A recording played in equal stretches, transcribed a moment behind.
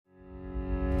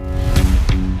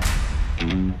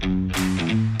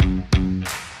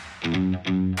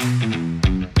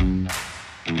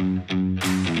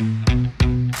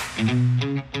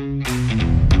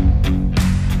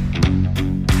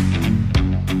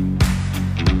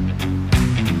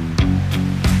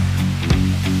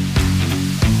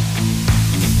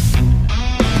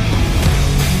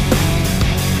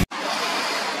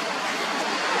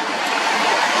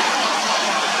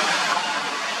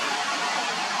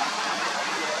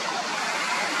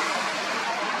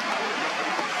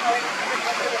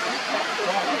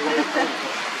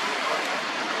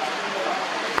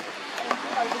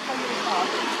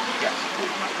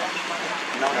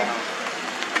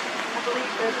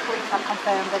the police have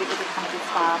confirmed that it was a cannabis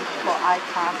farm, but I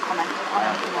can't comment on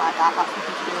anything like that. That's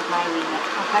nothing to do with my remit,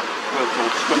 okay? Well,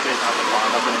 talk strictly about the farm,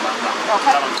 I've been about that.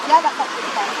 Okay. Yeah, that's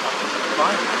absolutely fine.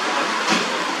 Fine.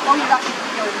 Oh, you're actually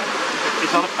going with me.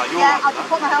 It's not okay, you're Yeah, right. I'll just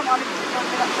put my helmet on if you don't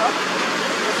do that, sure.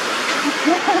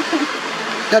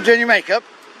 Not doing your makeup?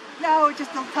 No,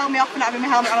 just they'll tell me off for not having my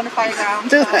helmet on the fire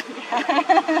ground. Do they?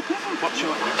 What's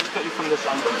your name? Just got you from the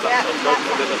sun. Yeah,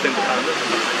 That's independent.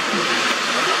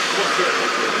 What's your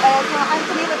name? I'm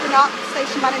Danila Burnott,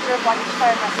 Station Manager of Language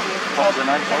Fire and Rescue. What was the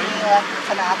name, sorry?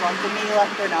 Danila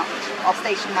Burnott, or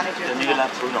Station Manager. Danila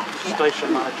Burnott, Station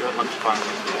Manager at Language Fire and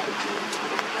Rescue.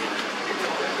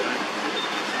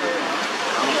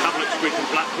 I'm on Tablet Street in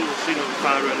Blackpool, scene of the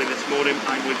fire early this morning.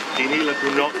 I'm with Danila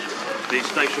Burnott, the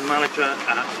Station Manager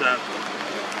at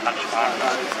Language Fire and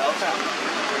Rescue.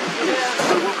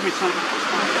 So what can we say about this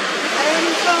fire?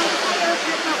 So the fire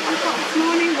occurred about 1 o'clock this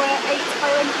morning where 8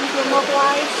 fire engines were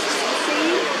mobilised to the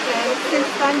scene. Since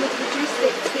then we've reduced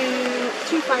it to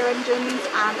 2 fire engines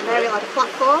and an aerial ladder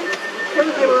platform.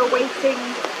 Currently we're awaiting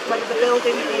whether the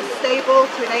building is stable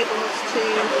to enable us to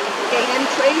gain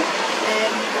entry.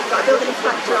 We've got a building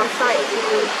inspector on site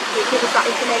to give us that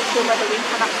information whether we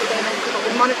can actually gain entry, but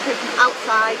we're monitoring from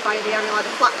outside via the aerial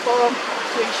ladder platform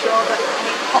to ensure that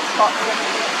any hotspots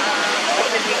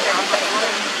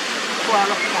are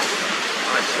looking at.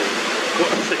 I see.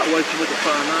 What's the situation with the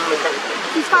fire now?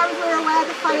 As far as we're aware,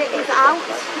 the fire is out,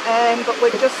 but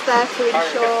we're just there to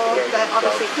ensure that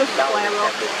obviously it doesn't flare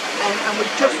up, and we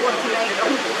just want to make 100%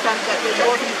 that there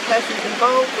wasn't persons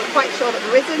involved. We're quite sure that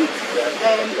there isn't,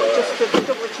 but just to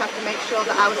double check and make sure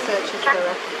that our search is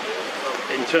thorough.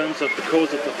 In terms of the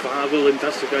cause of the fire, will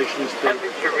investigations be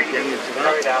getting into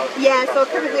that? Yeah, so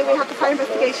currently we have the fire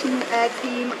investigation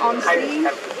team on scene.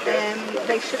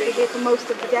 They should be here for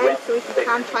most of the day, so if we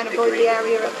can try and avoid the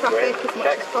area of traffic as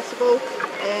much as possible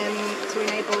to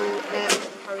enable us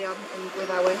to carry on with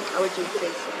our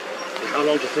duties. How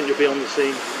long do you think you'll be on the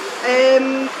scene?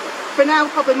 For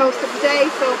now, probably most of the day,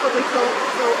 so probably till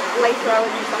later hours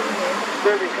this afternoon.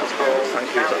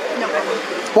 Thank you. No problem.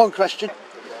 One question.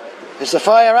 Is the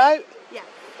fire out? Yeah.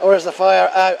 Or is the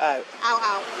fire out? Out.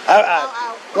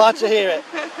 Out. Glad to hear it.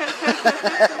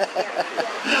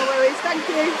 No worries, thank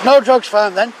you. No drugs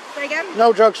found then? Say again?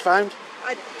 No drugs found?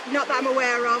 Not that I'm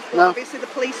aware of, but no. Obviously the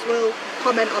police will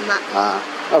comment on that.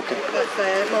 Okay.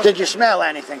 But, did you smell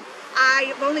anything?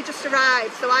 I've only just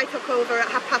arrived, so I took over at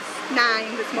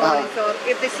 9:30 this morning, so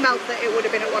if they smelt it, it would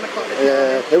have been at 1 o'clock this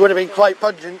morning. It would have been quite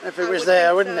pungent if it was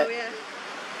there, wouldn't it? Yeah.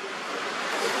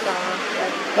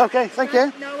 Okay, thank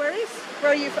you. No worries.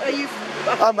 Where are you?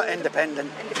 I'm independent.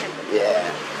 Independent.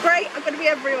 Yeah. Great, I'm going to be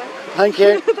everywhere. Thank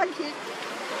you. Thank you.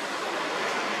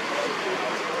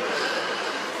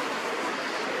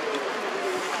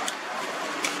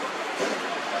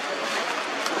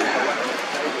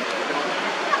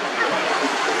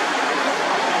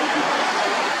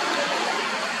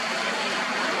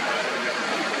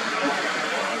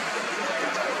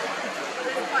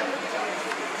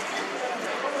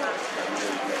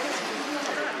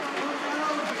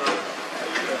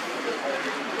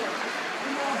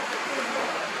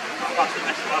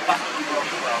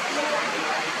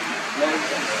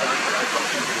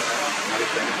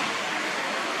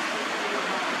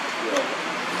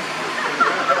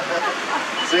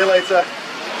 See you later.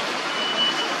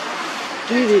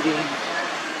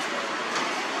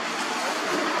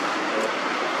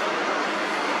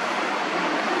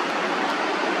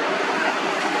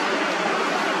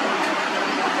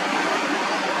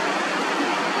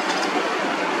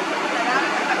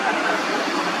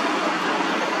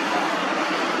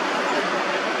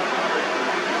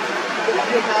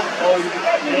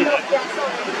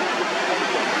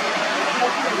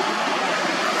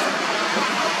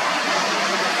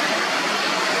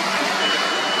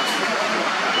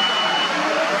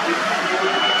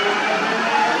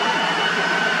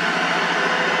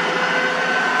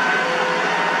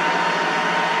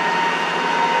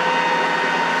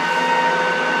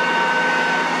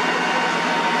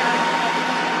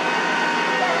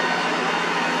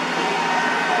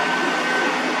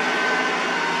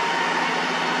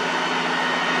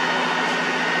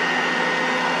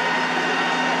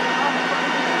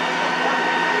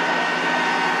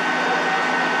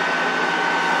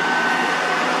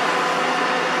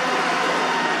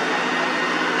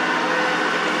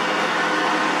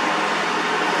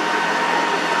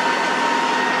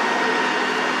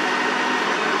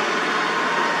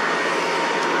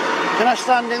 Can I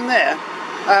stand in there,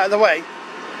 out of the way?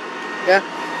 Yeah?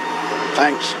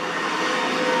 Thanks.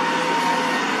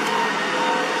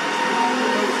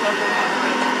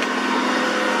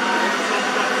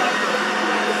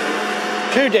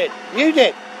 Who did? You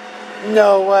did?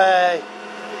 No way.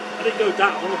 I didn't go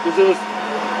down because there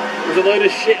was a load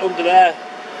of shit under there.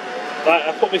 Like,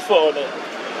 I put my foot on it.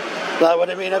 That would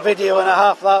have been a video and a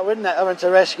half, that, wouldn't it? Having to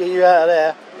rescue you out of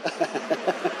there.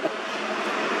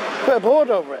 Put a board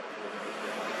over it.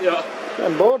 Yeah.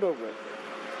 Put a board over it.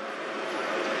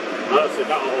 I don't think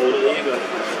that'll hold it either.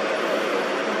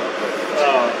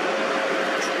 Oh.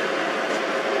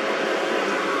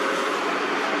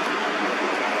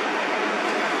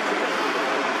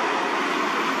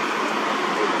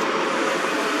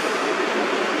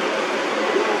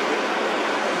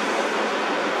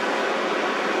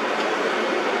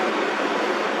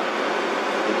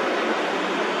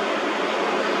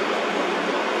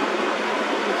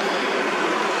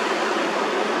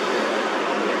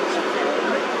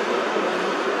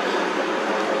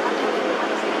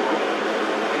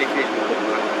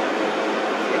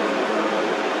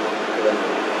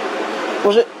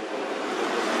 Was it?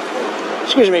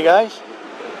 Excuse me, guys.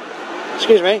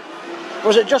 Excuse me.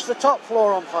 Was it just the top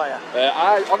floor on fire?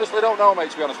 I honestly don't know, mate,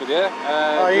 to be honest with you.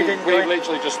 You didn't we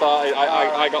literally just started.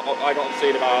 I got on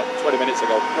scene about 20 minutes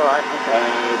ago. Right, okay.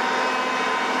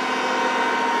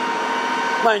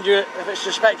 Mind you, if it's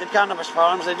suspected cannabis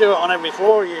farms, they do it on every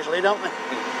floor usually, don't they?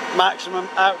 Maximum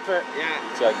output.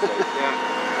 Yeah. Exactly.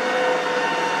 Yeah.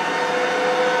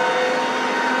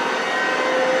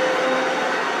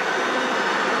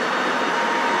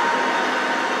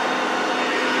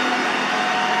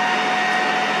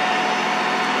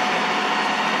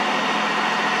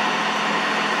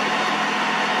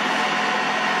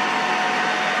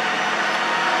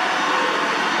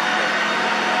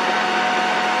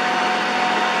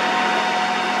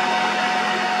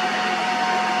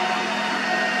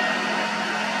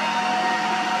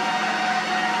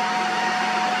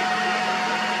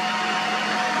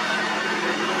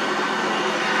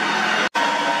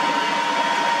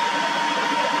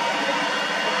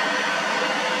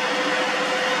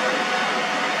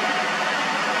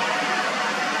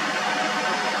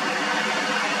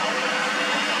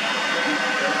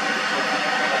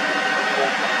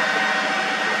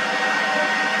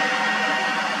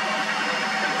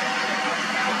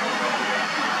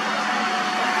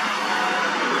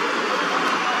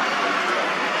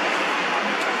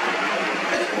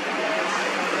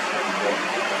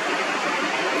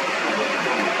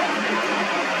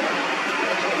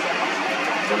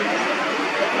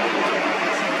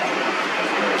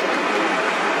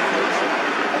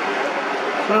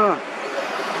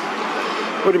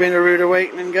 Would have been a rude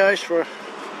awakening, guys, for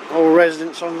all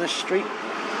residents on this street.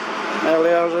 Early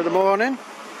hours of the morning.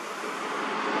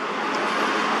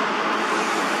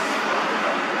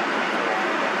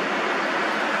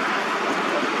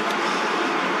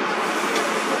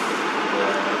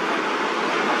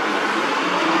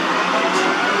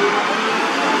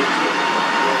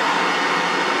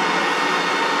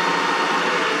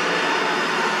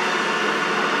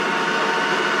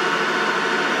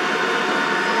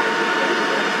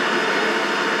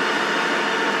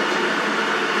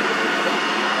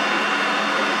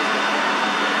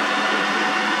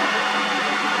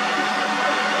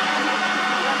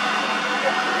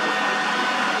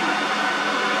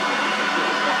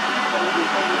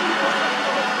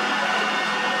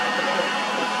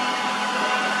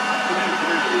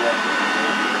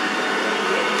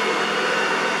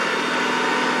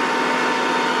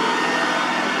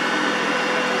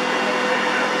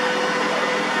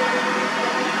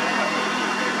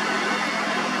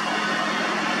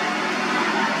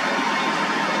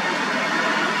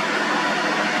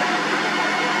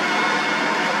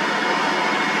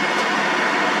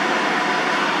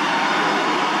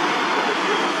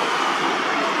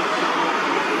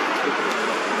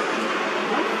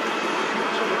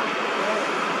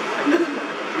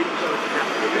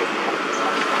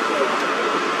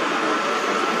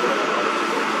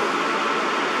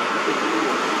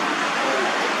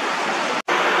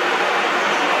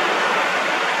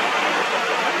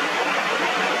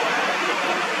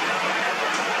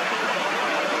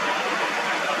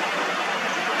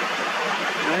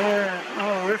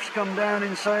 Come down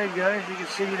inside, guys, you can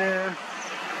see there.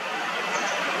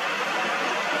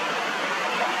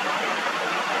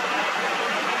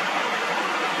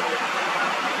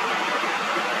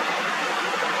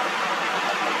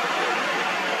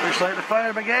 Looks like the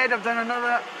fire brigade have done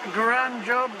another grand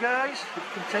job, guys,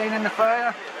 containing the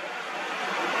fire.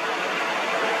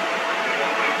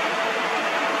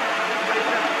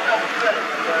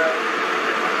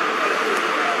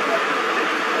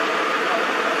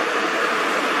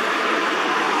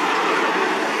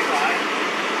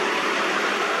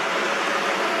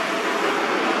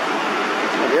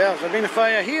 Yeah, there's been a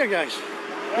fire here, guys.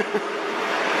 So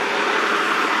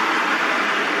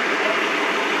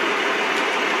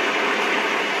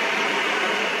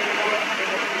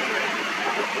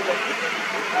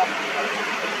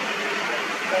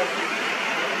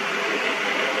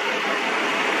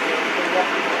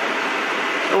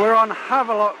we're on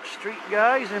Havelock Street,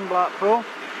 guys, in Blackpool,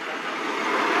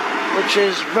 which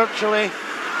is virtually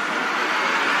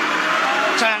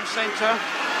town centre.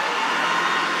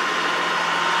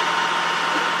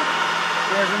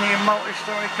 There's a new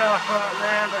multi-storey car park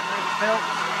there that they've built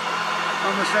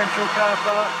on the central car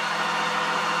park.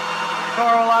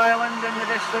 Coral Island in the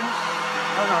distance.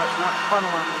 Oh no, it's not.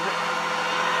 Funnel Island, is it?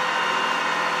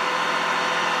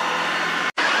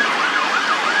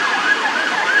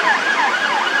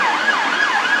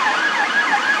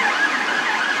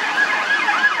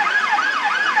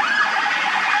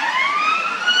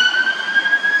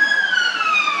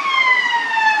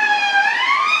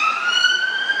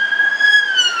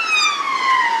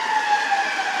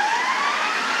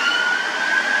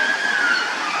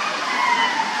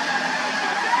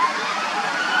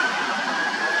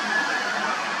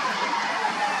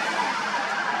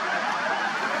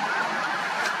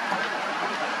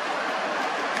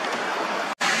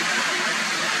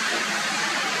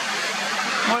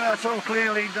 Well, it's all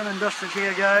clearly done and dusted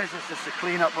here, guys. It's just a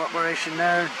clean-up operation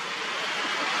now.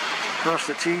 Cross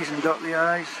the T's and dot the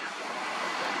I's.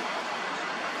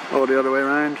 Or the other way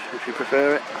around, if you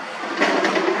prefer it.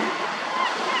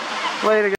 Later, guys.